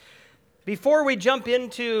Before we jump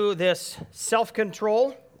into this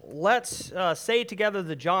self-control, let's say together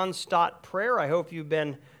the John Stott prayer. I hope you've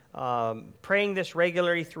been praying this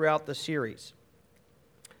regularly throughout the series.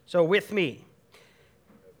 So with me,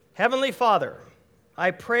 Heavenly Father,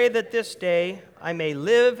 I pray that this day I may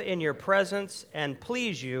live in your presence and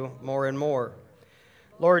please you more and more.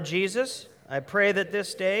 Lord Jesus, I pray that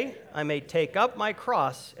this day I may take up my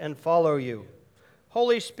cross and follow you.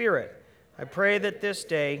 Holy Spirit, I pray that this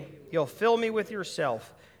day you'll fill me with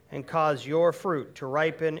yourself and cause your fruit to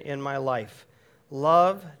ripen in my life.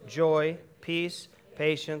 Love, joy, peace,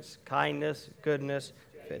 patience, kindness, goodness,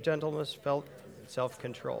 gentleness,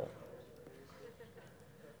 self-control.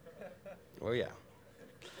 Oh, yeah.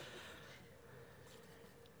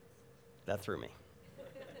 That threw me.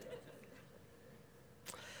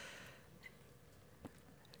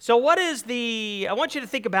 So I want you to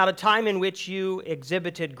think about a time in which you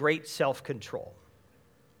exhibited great self-control.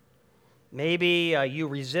 Maybe you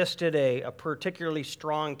resisted a particularly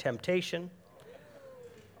strong temptation,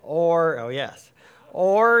 or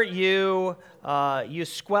you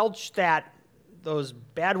squelched those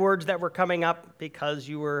bad words that were coming up because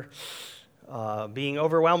you were being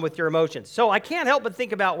overwhelmed with your emotions. So I can't help but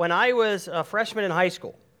think about when I was a freshman in high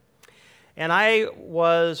school, and I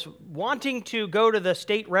was wanting to go to the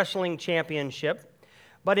state wrestling championship,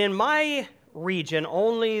 but in my region,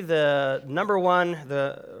 only the number one,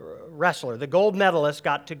 the wrestler, the gold medalist,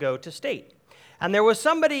 got to go to state. And there was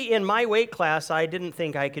somebody in my weight class I didn't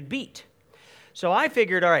think I could beat. So I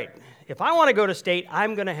figured, all right, if I want to go to state,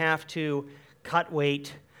 I'm going to have to cut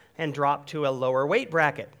weight and drop to a lower weight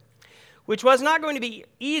bracket, which was not going to be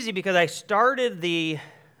easy because I started the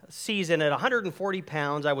season at 140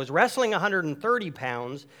 pounds. I was wrestling 130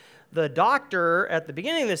 pounds. The doctor at the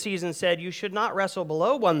beginning of the season said you should not wrestle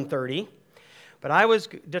below 130, but I was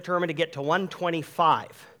determined to get to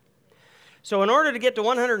 125. So in order to get to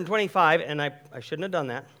 125, and I shouldn't have done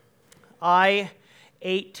that, I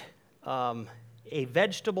ate a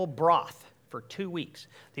vegetable broth for 2 weeks.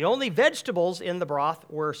 The only vegetables in the broth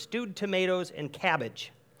were stewed tomatoes and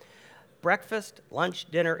cabbage. Breakfast,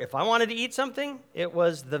 lunch, dinner. If I wanted to eat something, it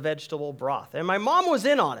was the vegetable broth. And my mom was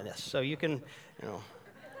in on this, so you can,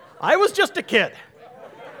 I was just a kid.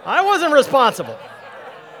 I wasn't responsible.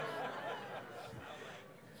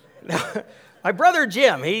 Now, my brother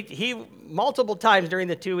Jim, he multiple times during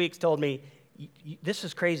the 2 weeks told me, this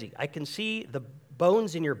is crazy. I can see the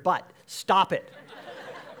bones in your butt. Stop it.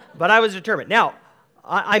 But I was determined. Now,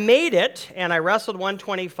 I made it, and I wrestled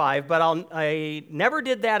 125, but I never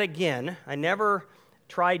did that again. I never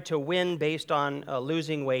tried to win based on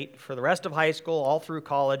losing weight for the rest of high school, all through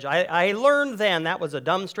college. I learned then that was a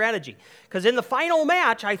dumb strategy, because in the final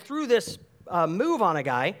match, I threw this move on a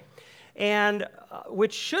guy, and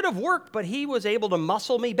which should have worked, but he was able to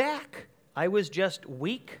muscle me back. I was just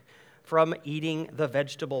weak from eating the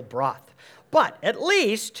vegetable broth. But at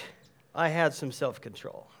least I had some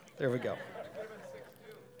self-control. There we go.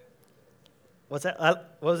 What's that?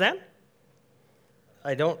 What was that?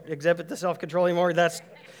 I don't exhibit the self-control anymore?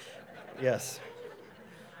 Yes.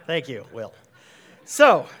 Thank you, Will.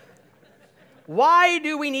 So, why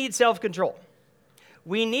do we need self-control?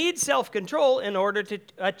 We need self-control in order to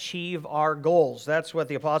achieve our goals. That's what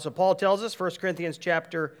the Apostle Paul tells us, 1 Corinthians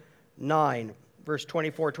chapter 9, verse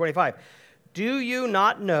 24, 25. Do you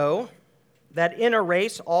not know that in a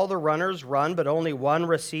race all the runners run, but only one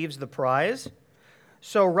receives the prize?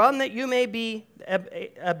 So run that you may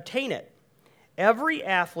obtain it. Every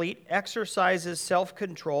athlete exercises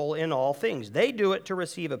self-control in all things. They do it to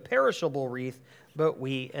receive a perishable wreath, but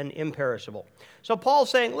we an imperishable. So Paul's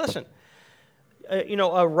saying, listen,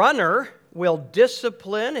 a runner will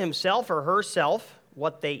discipline himself or herself,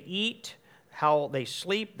 what they eat, how they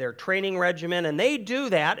sleep, their training regimen, and they do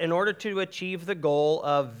that in order to achieve the goal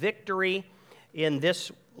of victory in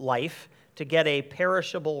this life, to get a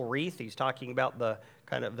perishable wreath. He's talking about the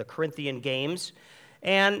Corinthian games.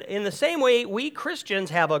 And in the same way, we Christians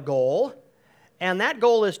have a goal, and that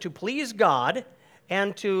goal is to please God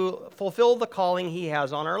and to fulfill the calling he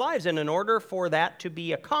has on our lives. And in order for that to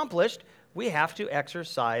be accomplished, we have to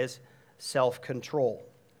exercise self-control.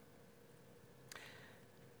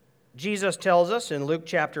 Jesus tells us in Luke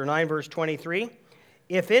chapter 9, verse 23,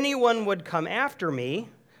 if anyone would come after me,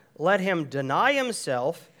 let him deny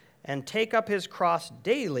himself and take up his cross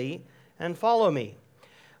daily and follow me.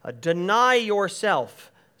 Deny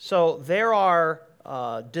yourself. So there are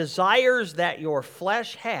desires that your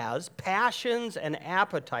flesh has, passions and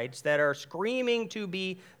appetites that are screaming to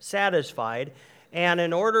be satisfied. And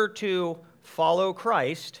in order to follow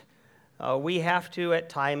Christ, we have to at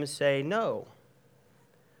times say no.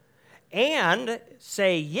 and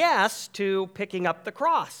say yes to picking up the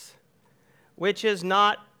cross, which is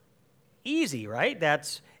not easy, right?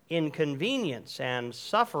 That's inconvenience and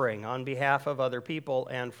suffering on behalf of other people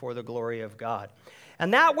and for the glory of God.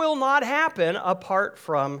 And that will not happen apart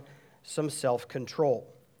from some self-control.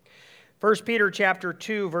 1 Peter chapter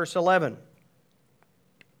 2, verse 11.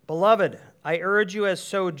 Beloved, I urge you as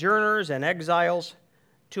sojourners and exiles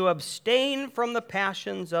to abstain from the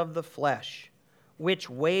passions of the flesh, which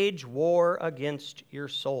wage war against your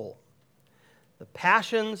soul. The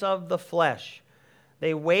passions of the flesh,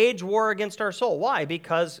 they wage war against our soul. Why?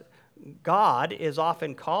 Because God is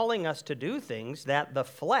often calling us to do things that the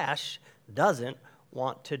flesh doesn't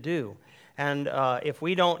want to do. And if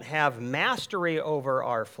we don't have mastery over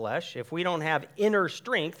our flesh, if we don't have inner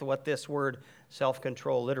strength, what this word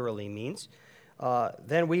self-control literally means,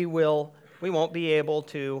 then we won't be able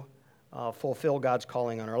to fulfill God's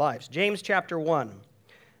calling on our lives. James chapter 1,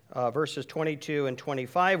 verses 22 and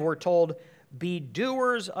 25, we're told, be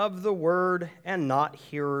doers of the word and not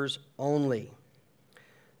hearers only.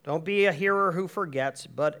 Don't be a hearer who forgets,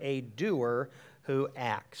 but a doer who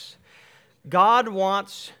acts. God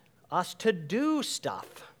wants us to do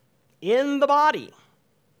stuff in the body.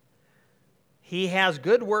 He has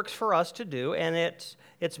good works for us to do, and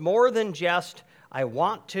it's more than just I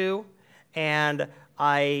want to and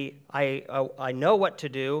I know what to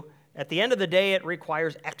do. At the end of the day, it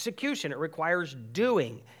requires execution. It requires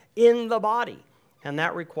doing in the body, and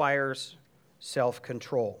that requires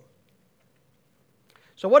self-control.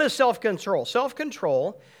 So what is self-control?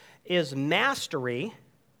 Self-control is mastery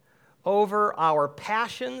over our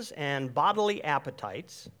passions and bodily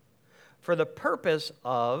appetites for the purpose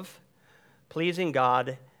of pleasing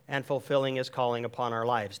God and fulfilling His calling upon our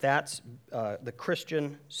lives. That's the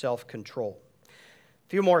Christian self-control. A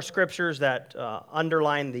few more scriptures that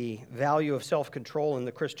underline the value of self-control in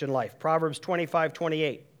the Christian life. Proverbs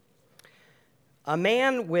 25:28. A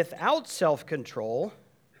man without self-control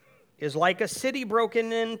is like a city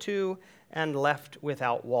broken into and left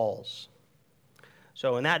without walls.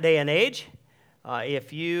 So in that day and age,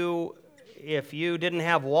 if you didn't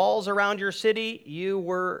have walls around your city, you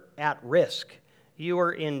were at risk. You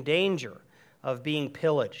were in danger of being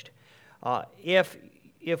pillaged.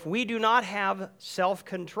 If we do not have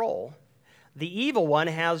self-control, the evil one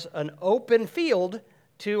has an open field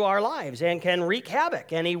to our lives and can wreak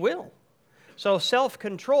havoc, and he will. So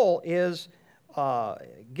self-control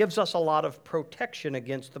gives us a lot of protection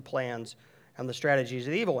against the plans and the strategies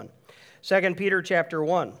of the evil one. 2 Peter chapter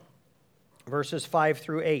 1, verses 5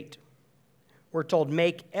 through 8. We're told,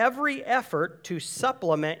 make every effort to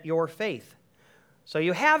supplement your faith. So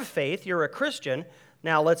you have faith, you're a Christian.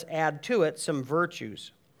 Now let's add to it some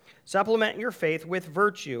virtues. Supplement your faith with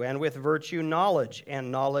virtue, and with virtue knowledge,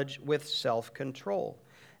 and knowledge with self-control,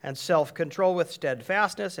 and self-control with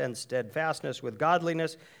steadfastness, and steadfastness with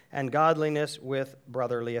godliness, and godliness with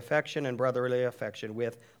brotherly affection, and brotherly affection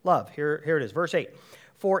with love. Here it is, verse 8.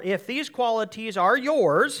 For if these qualities are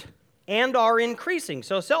yours and are increasing,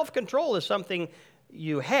 so self-control is something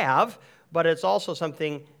you have, but it's also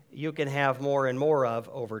something you can have more and more of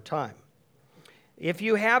over time. If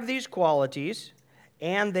you have these qualities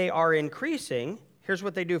and they are increasing, here's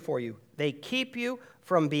what they do for you. They keep you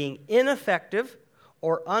from being ineffective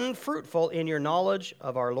or unfruitful in your knowledge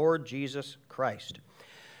of our Lord Jesus Christ.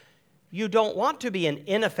 You don't want to be an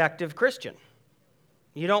ineffective Christian.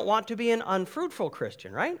 You don't want to be an unfruitful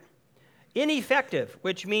Christian, right? Ineffective,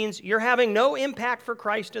 which means you're having no impact for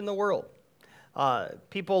Christ in the world.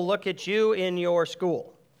 People look at you in your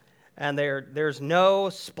school, and there's no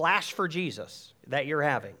splash for Jesus that you're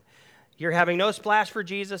having. You're having no splash for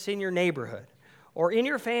Jesus in your neighborhood or in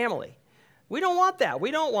your family. We don't want that.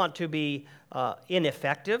 We don't want to be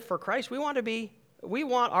ineffective for Christ. We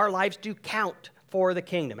want our lives to count for the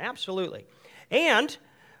kingdom, absolutely. And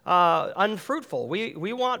unfruitful.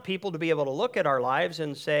 We want people to be able to look at our lives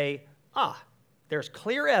and say, there's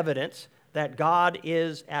clear evidence that God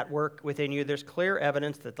is at work within you. There's clear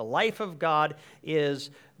evidence that the life of God is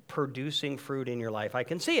producing fruit in your life. I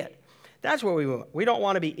can see it. That's what we want. We don't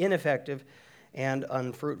want to be ineffective and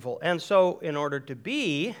unfruitful. And so in order to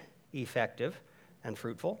be effective and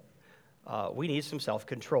fruitful, we need some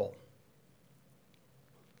self-control.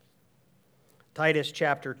 Titus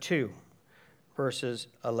chapter 2, verses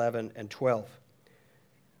 11 and 12.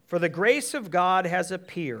 For the grace of God has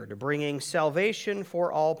appeared, bringing salvation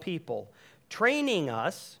for all people, training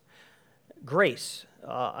us. Grace.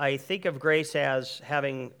 I think of grace as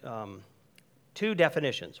having two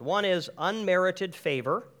definitions. One is unmerited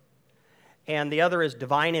favor, and the other is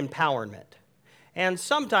divine empowerment. And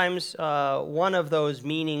sometimes one of those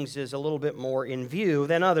meanings is a little bit more in view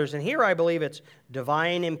than others. And here I believe it's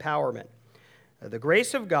divine empowerment. The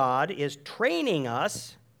grace of God is training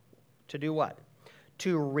us to do what?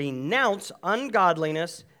 To renounce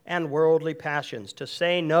ungodliness and worldly passions, to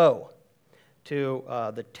say no to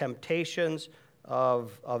the temptations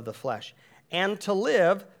of the flesh, and to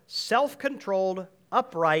live self-controlled,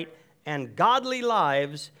 upright, and godly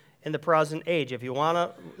lives in the present age. If you want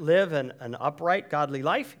to live an upright, godly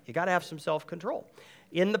life, you got to have some self-control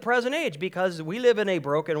in the present age, because we live in a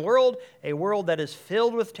broken world, a world that is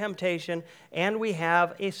filled with temptation, and we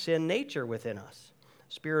have a sin nature within us.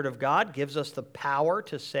 The Spirit of God gives us the power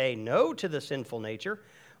to say no to the sinful nature,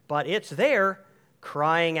 but it's there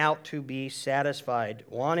crying out to be satisfied,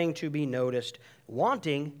 wanting to be noticed,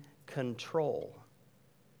 wanting control.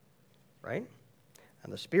 Right?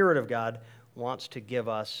 And the Spirit of God wants to give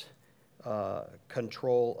us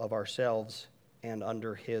control of ourselves and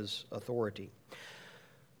under His authority.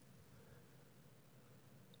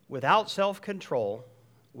 Without self-control,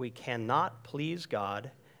 we cannot please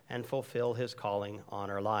God and fulfill His calling on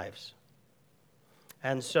our lives.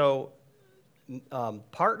 And so,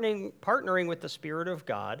 partnering with the Spirit of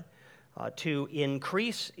God to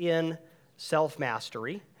increase in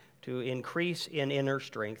self-mastery, to increase in inner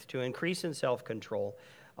strength, to increase in self-control,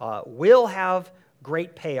 will have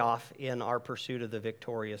great payoff in our pursuit of the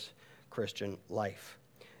victorious Christian life.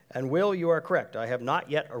 And Will, you are correct. I have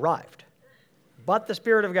not yet arrived. But the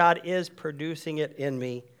Spirit of God is producing it in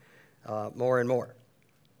me more and more.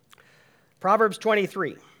 Proverbs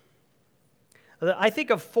 23. I think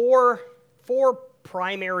of four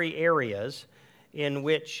primary areas in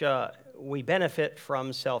which we benefit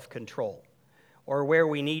from self-control, or where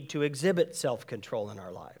we need to exhibit self-control in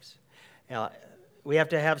our lives. We have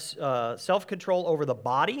to have self-control over the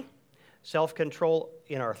body, self-control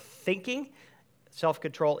in our thinking,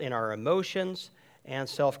 self-control in our emotions, and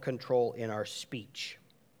self-control in our speech.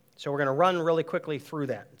 So we're going to run really quickly through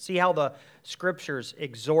that. See how the Scriptures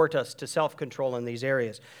exhort us to self-control in these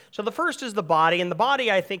areas. So the first is the body. And the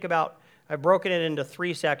body, I've broken it into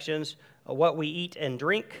three sections: what we eat and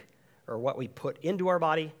drink, or what we put into our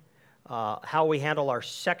body, how we handle our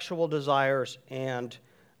sexual desires, and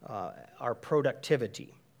our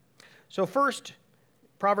productivity. So first,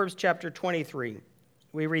 Proverbs chapter 23,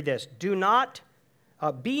 we read this: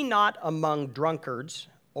 be not among drunkards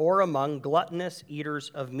or among gluttonous eaters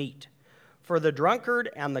of meat, for the drunkard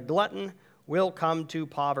and the glutton will come to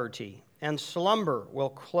poverty, and slumber will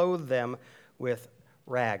clothe them with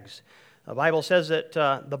rags. The Bible says that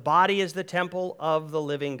the body is the temple of the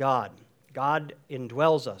living God. God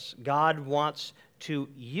indwells us. God wants to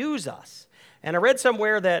use us. And I read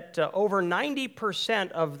somewhere that over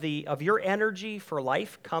 90% of your energy for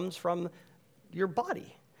life comes from your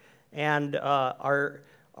body. And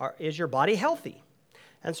is your body healthy?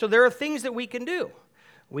 And so there are things that we can do.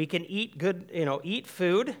 We can eat eat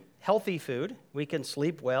food, healthy food. We can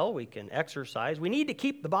sleep well. We can exercise. We need to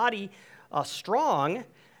keep the body strong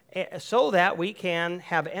so that we can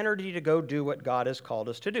have energy to go do what God has called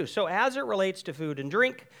us to do. So as it relates to food and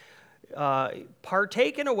drink,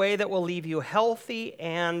 partake in a way that will leave you healthy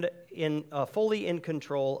and fully in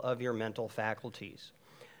control of your mental faculties.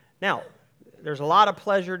 Now, there's a lot of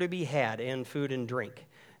pleasure to be had in food and drink,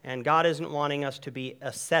 and God isn't wanting us to be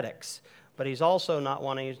ascetics, but He's also not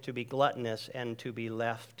wanting us to be gluttonous and to be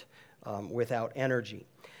left without energy.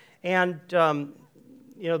 And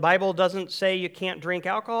the Bible doesn't say you can't drink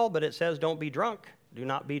alcohol, but it says don't be drunk. Do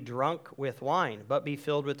not be drunk with wine, but be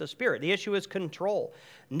filled with the Spirit. The issue is control.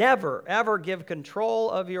 Never, ever give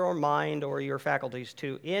control of your mind or your faculties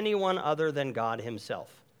to anyone other than God Himself.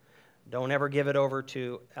 Don't ever give it over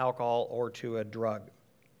to alcohol or to a drug.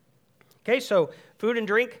 Okay, so food and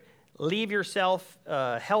drink, leave yourself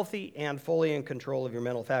healthy and fully in control of your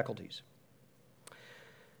mental faculties.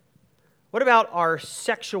 What about our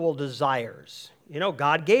sexual desires?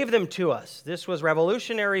 God gave them to us. This was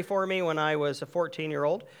revolutionary for me when I was a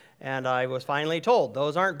 14-year-old, and I was finally told,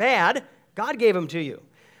 those aren't bad. God gave them to you.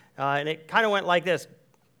 And it kind of went like this.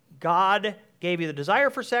 God gave you the desire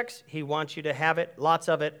for sex. He wants you to have it, lots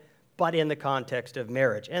of it, but in the context of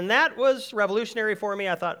marriage. And that was revolutionary for me.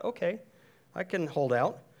 I thought, okay, I can hold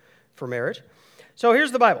out for marriage. So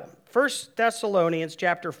here's the Bible. 1 Thessalonians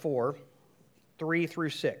chapter 4, 3 through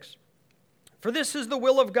 6. For this is the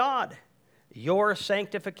will of God, your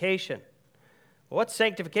sanctification. What's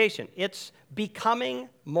sanctification? It's becoming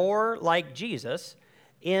more like Jesus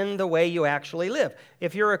in the way you actually live.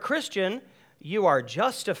 If you're a Christian, you are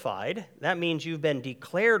justified. That means you've been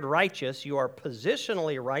declared righteous. You are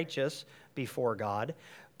positionally righteous before God.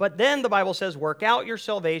 But then the Bible says, work out your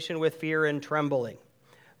salvation with fear and trembling.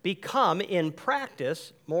 Become, in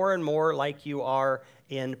practice, more and more like you are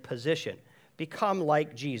in position. Become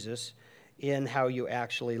like Jesus in how you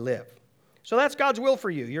actually live. So that's God's will for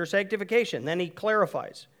you, your sanctification. Then he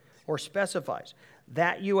clarifies or specifies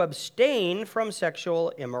that you abstain from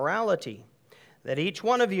sexual immorality, that each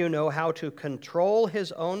one of you know how to control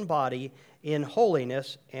his own body in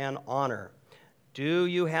holiness and honor. Do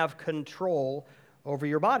you have control over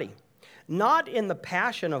your body? Not in the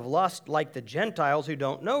passion of lust like the Gentiles who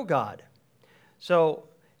don't know God. So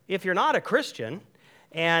if you're not a Christian,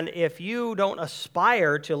 and if you don't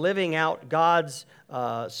aspire to living out God's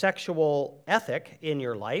sexual ethic in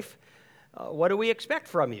your life, what do we expect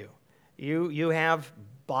from you? You have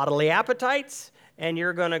bodily appetites, and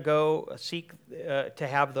you're going to go seek to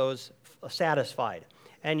have those satisfied.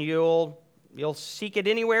 And you'll seek it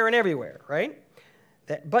anywhere and everywhere, right?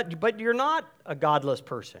 But you're not a godless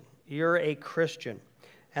person. You're a Christian.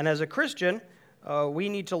 And as a Christian, we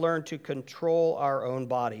need to learn to control our own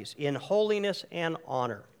bodies in holiness and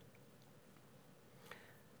honor.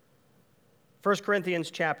 1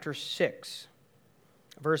 Corinthians chapter 6,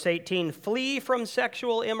 verse 18, flee from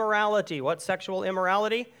sexual immorality. What's sexual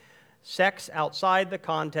immorality? Sex outside the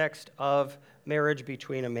context of marriage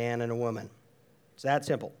between a man and a woman. It's that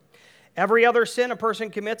simple. Every other sin a person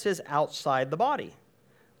commits is outside the body,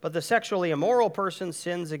 but the sexually immoral person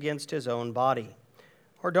sins against his own body.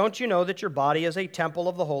 Or don't you know that your body is a temple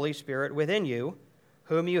of the Holy Spirit within you,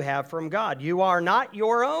 whom you have from God? You are not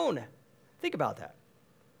your own. Think about that.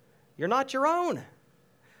 You're not your own.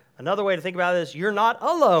 Another way to think about it is you're not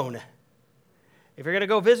alone. If you're going to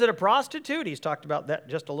go visit a prostitute, he's talked about that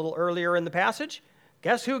just a little earlier in the passage,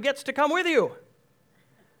 guess who gets to come with you?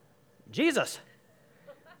 Jesus.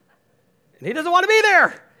 And he doesn't want to be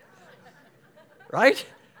there. Right?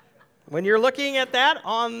 When you're looking at that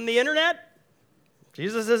on the internet,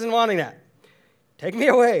 Jesus isn't wanting that. Take me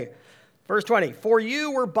away. Verse 20, for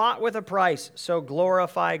you were bought with a price, so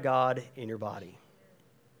glorify God in your body.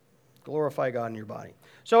 Glorify God in your body.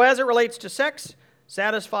 So as it relates to sex,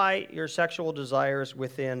 satisfy your sexual desires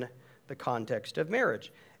within the context of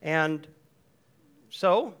marriage. And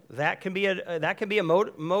so that can be a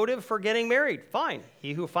motive for getting married. Fine.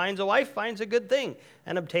 He who finds a wife finds a good thing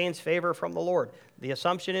and obtains favor from the Lord. The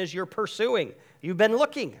assumption is you're pursuing. You've been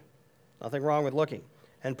looking. Nothing wrong with looking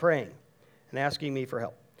and praying and asking me for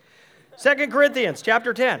help. 2 Corinthians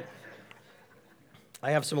chapter 10.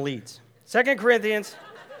 I have some leads. 2 Corinthians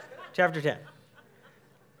chapter 10.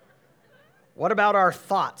 What about our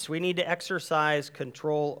thoughts? We need to exercise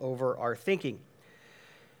control over our thinking.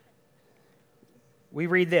 We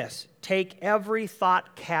read this, take every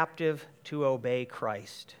thought captive to obey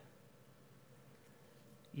Christ.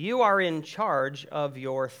 You are in charge of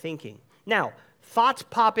your thinking. Now, thoughts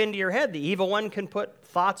pop into your head. The evil one can put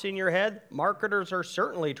thoughts in your head. Marketers are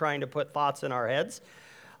certainly trying to put thoughts in our heads.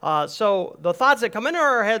 So the thoughts that come into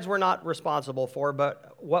our heads we're not responsible for,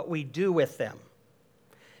 but what we do with them.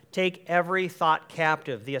 Take every thought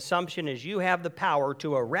captive. The assumption is you have the power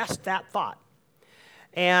to arrest that thought.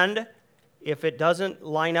 And if it doesn't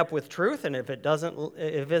line up with truth, and if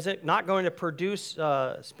it's not going to produce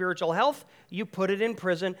spiritual health, you put it in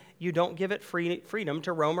prison. You don't give it freedom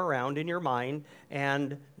to roam around in your mind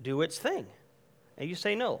and do its thing. And you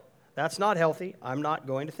say, no, that's not healthy. I'm not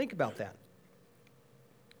going to think about that.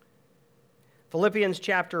 Philippians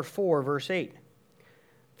chapter 4, verse 8.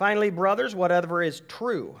 Finally, brothers, whatever is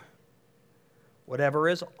true, whatever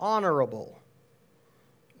is honorable,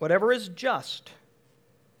 whatever is just,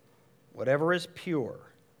 whatever is pure,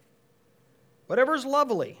 whatever is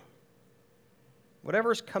lovely,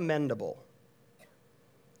 whatever is commendable,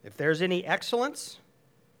 if there's any excellence,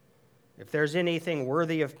 if there's anything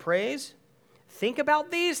worthy of praise, think about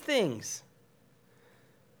these things.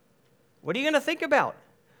 What are you going to think about?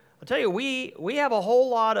 I'll tell you, we have a whole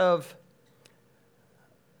lot of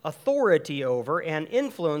authority over and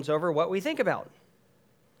influence over what we think about.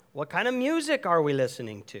 What kind of music are we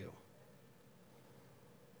listening to?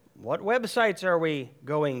 What websites are we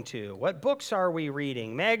going to? What books are we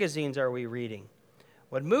reading? Magazines are we reading?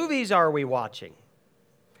 What movies are we watching?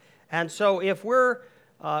 And so if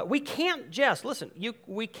we can't just,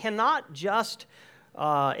 we cannot just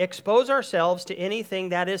expose ourselves to anything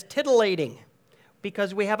that is titillating,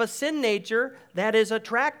 because we have a sin nature that is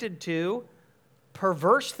attracted to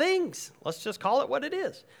perverse things. Let's just call it what it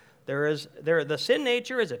is. The sin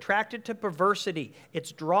nature is attracted to perversity.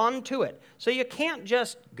 It's drawn to it. So you can't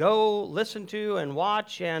just go listen to and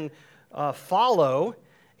watch and follow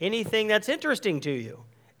anything that's interesting to you.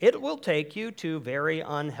 it will take you to very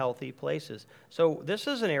unhealthy places. So this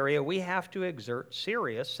is an area we have to exert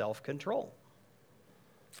serious self-control.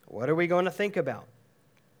 What are we going to think about?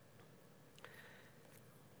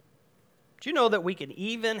 Do you know that we can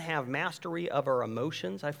even have mastery of our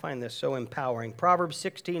emotions? I find this so empowering. Proverbs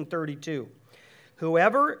 16:32.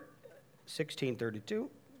 Whoever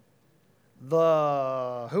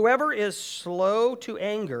is slow to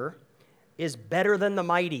anger is better than the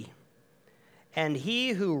mighty, and he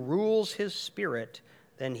who rules his spirit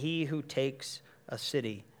than he who takes a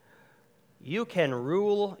city. You can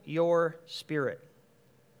rule your spirit.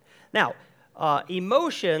 Now,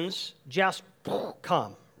 emotions just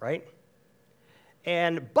come, right?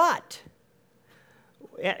 And God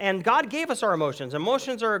gave us our emotions.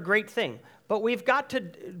 Emotions are a great thing, but we've got to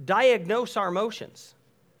diagnose our emotions.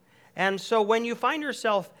 And so when you find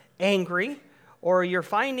yourself angry, or you're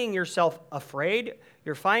finding yourself afraid,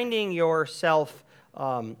 you're finding yourself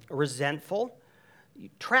resentful, you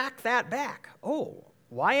track that back. Oh,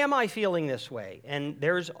 why am I feeling this way? And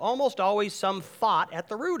there's almost always some thought at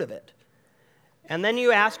the root of it. And then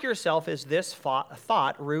you ask yourself, is this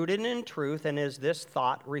thought rooted in truth, and is this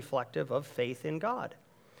thought reflective of faith in God?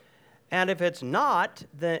 And if it's not,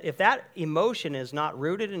 if that emotion is not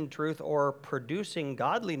rooted in truth or producing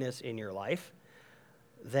godliness in your life,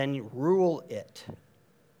 then you rule it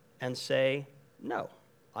and say, no,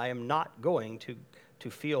 I am not going to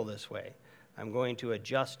feel this way. I'm going to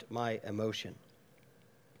adjust my emotion.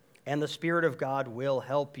 And the Spirit of God will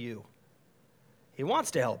help you. He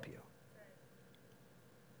wants to help you.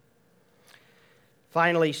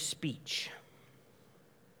 Finally, speech.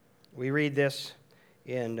 We read this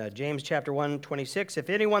in James chapter 1:26. If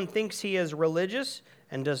anyone thinks he is religious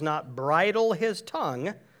and does not bridle his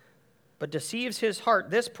tongue, but deceives his heart,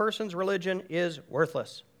 this person's religion is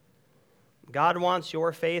worthless. God wants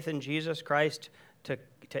your faith in Jesus Christ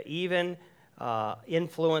to even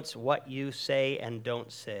influence what you say and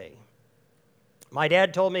don't say. My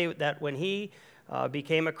dad told me that when he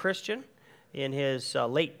became a Christian in his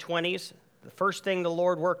late 20s, the first thing the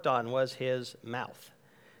Lord worked on was his mouth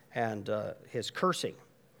and his cursing.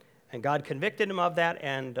 And God convicted him of that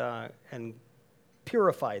and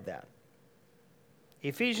purified that.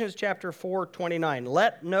 Ephesians chapter 4:29,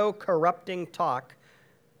 let no corrupting talk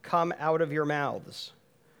come out of your mouths,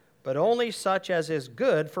 but only such as is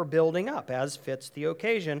good for building up, as fits the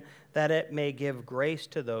occasion, that it may give grace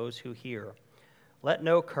to those who hear. Let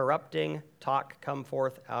no corrupting talk come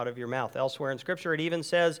forth out of your mouth. Elsewhere in Scripture, it even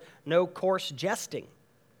says, no coarse jesting.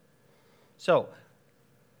 So,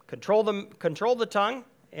 control the tongue,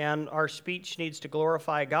 and our speech needs to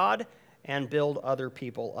glorify God and build other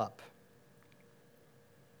people up.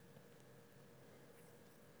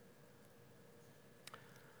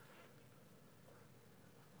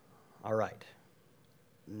 All right.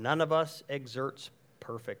 None of us exerts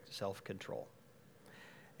perfect self-control.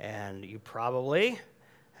 And you probably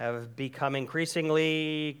have become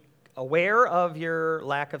increasingly aware of your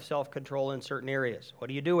lack of self-control in certain areas. What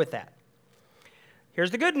do you do with that? Here's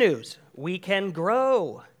the good news. We can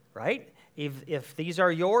grow, right? If these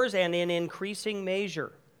are yours and in increasing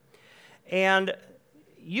measure. And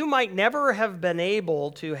you might never have been able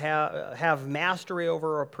to have mastery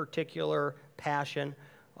over a particular passion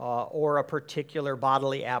or a particular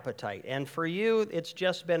bodily appetite. And for you, it's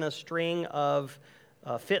just been a string of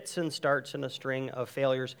fits and starts and a string of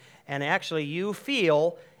failures. And actually, you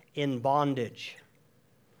feel in bondage.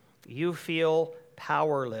 You feel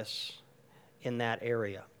powerless in that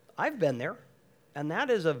area. I've been there, and that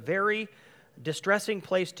is a very distressing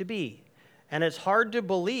place to be. And it's hard to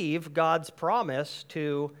believe God's promise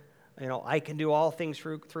to, I can do all things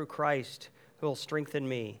through Christ who will strengthen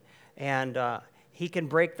me. And he can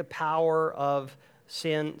break the power of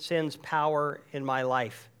sin's power in my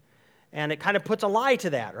life. And it kind of puts a lie to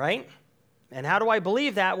that, right? And how do I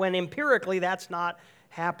believe that when empirically that's not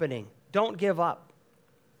happening? Don't give up.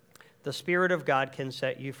 The Spirit of God can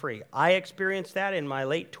set you free. I experienced that in my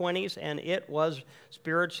late 20s, and it was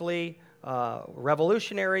spiritually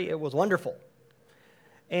revolutionary. It was wonderful.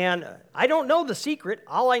 And I don't know the secret.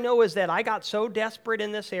 All I know is that I got so desperate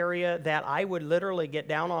in this area that I would literally get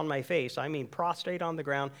down on my face. I mean, prostrate on the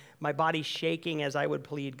ground, my body shaking as I would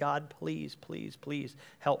plead, God, please, please, please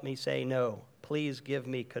help me say no. Please give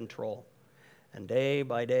me control. And day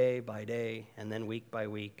by day by day, and then week by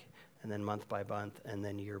week, and then month by month, and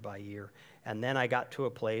then year by year. And then I got to a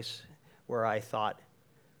place where I thought,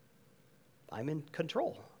 I'm in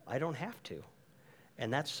control. I don't have to.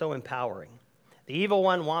 And that's so empowering. The evil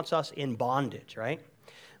one wants us in bondage, right?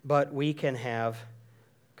 But we can have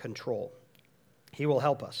control. He will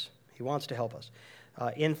help us. He wants to help us.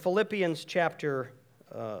 In Philippians chapter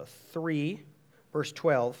 3, verse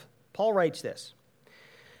 12, Paul writes this.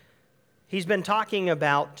 He's been talking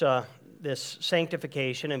about this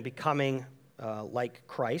sanctification and becoming like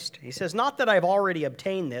Christ. He says, not that I've already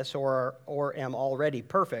obtained this or am already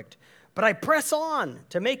perfect, but I press on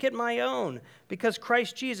to make it my own, because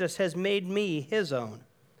Christ Jesus has made me his own.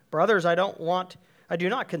 Brothers, I do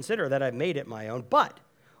not consider that I've made it my own, but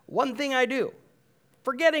one thing I do,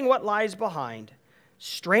 forgetting what lies behind,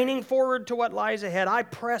 straining forward to what lies ahead, I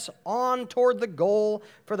press on toward the goal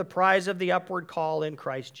for the prize of the upward call in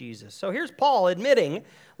Christ Jesus. So here's Paul admitting,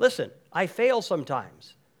 listen, I fail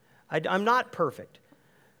sometimes. I'm not perfect.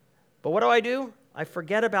 But what do? I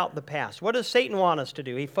forget about the past. What does Satan want us to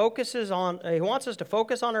do? He wants us to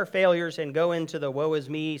focus on our failures and go into the woe is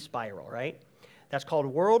me spiral, right? That's called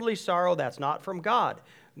worldly sorrow. That's not from God.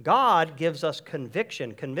 God gives us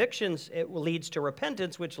conviction. Convictions, it leads to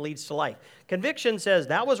repentance, which leads to life. Conviction says,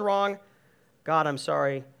 that was wrong. God, I'm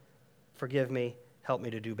sorry. Forgive me. Help me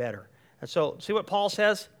to do better. And so, see what Paul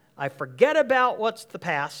says? I forget about what's the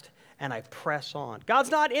past, and I press on.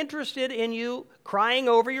 God's not interested in you crying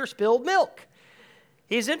over your spilled milk.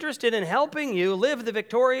 He's interested in helping you live the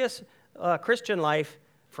victorious Christian life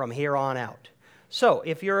from here on out. So,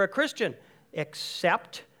 if you're a Christian,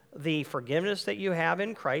 accept the forgiveness that you have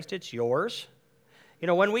in Christ. It's yours. You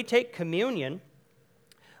know, when we take communion,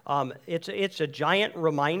 it's a giant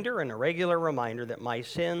reminder and a regular reminder that my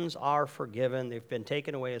sins are forgiven. They've been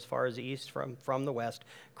taken away as far as the east from the west.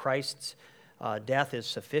 Christ's death is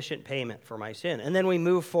sufficient payment for my sin. And then we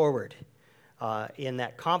move forward in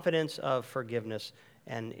that confidence of forgiveness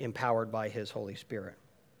and empowered by his Holy Spirit.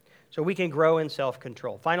 So we can grow in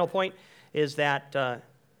self-control. Final point is that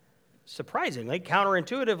surprisingly,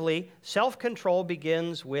 counterintuitively, self-control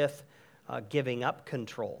begins with giving up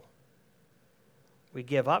control. We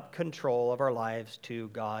give up control of our lives to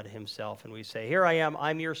God himself, and we say, here I am,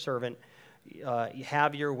 I'm your servant,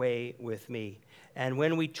 have your way with me. And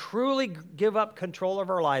when we truly give up control of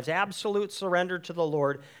our lives, absolute surrender to the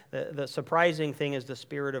Lord, the surprising thing is the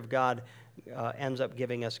Spirit of God ends up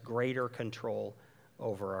giving us greater control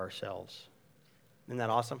over ourselves. Isn't that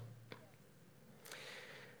awesome?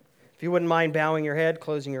 If you wouldn't mind bowing your head,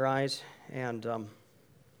 closing your eyes, and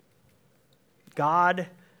God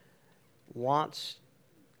wants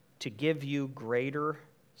to give you greater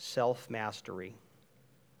self-mastery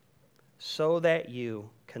so that you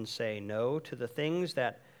can say no to the things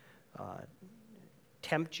that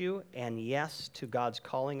tempt you and yes to God's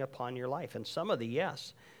calling upon your life. And some of the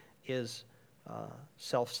yes is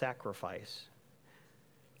self-sacrifice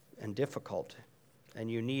and difficult, and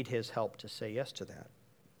you need his help to say yes to that.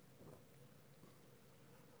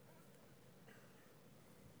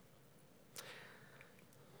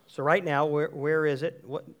 So right now, where is it?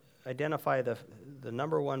 Identify the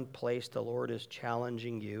number one place the Lord is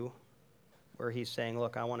challenging you, where he's saying,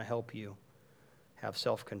 look, I want to help you have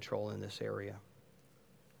self-control in this area.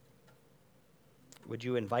 Would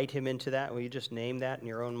you invite him into that? Will you just name that in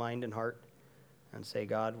your own mind and heart and say,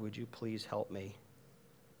 God, would you please help me?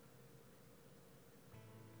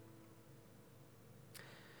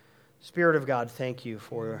 Spirit of God, thank you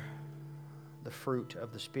for the fruit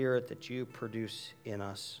of the Spirit that you produce in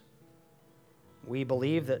us. We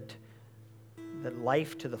believe that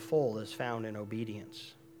life to the full is found in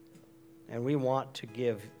obedience. And we want to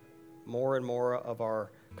give more and more of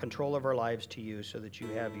our control of our lives to you so that you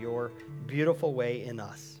have your beautiful way in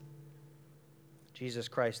us. Jesus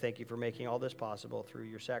Christ, thank you for making all this possible through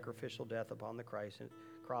your sacrificial death upon the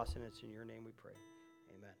cross, and it's in your name we pray.